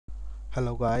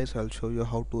Hello guys, I'll show you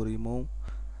how to remove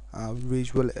a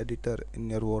visual editor in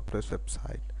your WordPress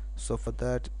website. So for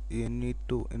that you need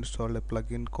to install a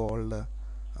plugin called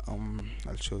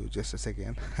I'll show you just a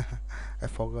second. I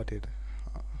forgot it.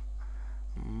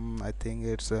 I think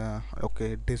it's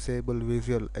okay, Disable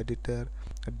Visual Editor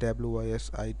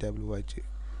WYSIWYG.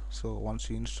 So once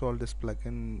you install this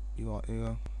plugin,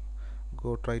 you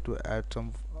go try to add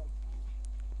some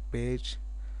page.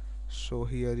 So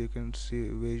here you can see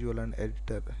visual and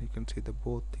editor, you can see the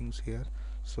both things here.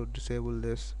 So disable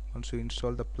this once you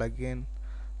install the plugin.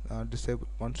 Disable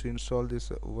once you install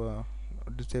this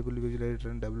disable visual editor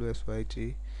and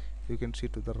WSYG, you can see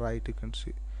to the right, you can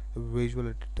see visual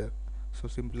editor. So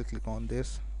simply click on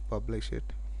this, publish it.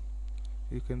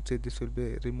 You can see this will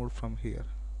be removed from here.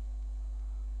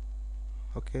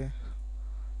 Okay,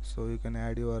 so you can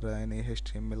add your any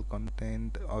HTML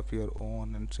content of your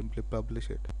own and simply publish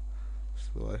it.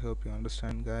 So I hope you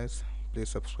understand guys. Please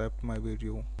subscribe to my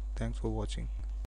video. Thanks for watching.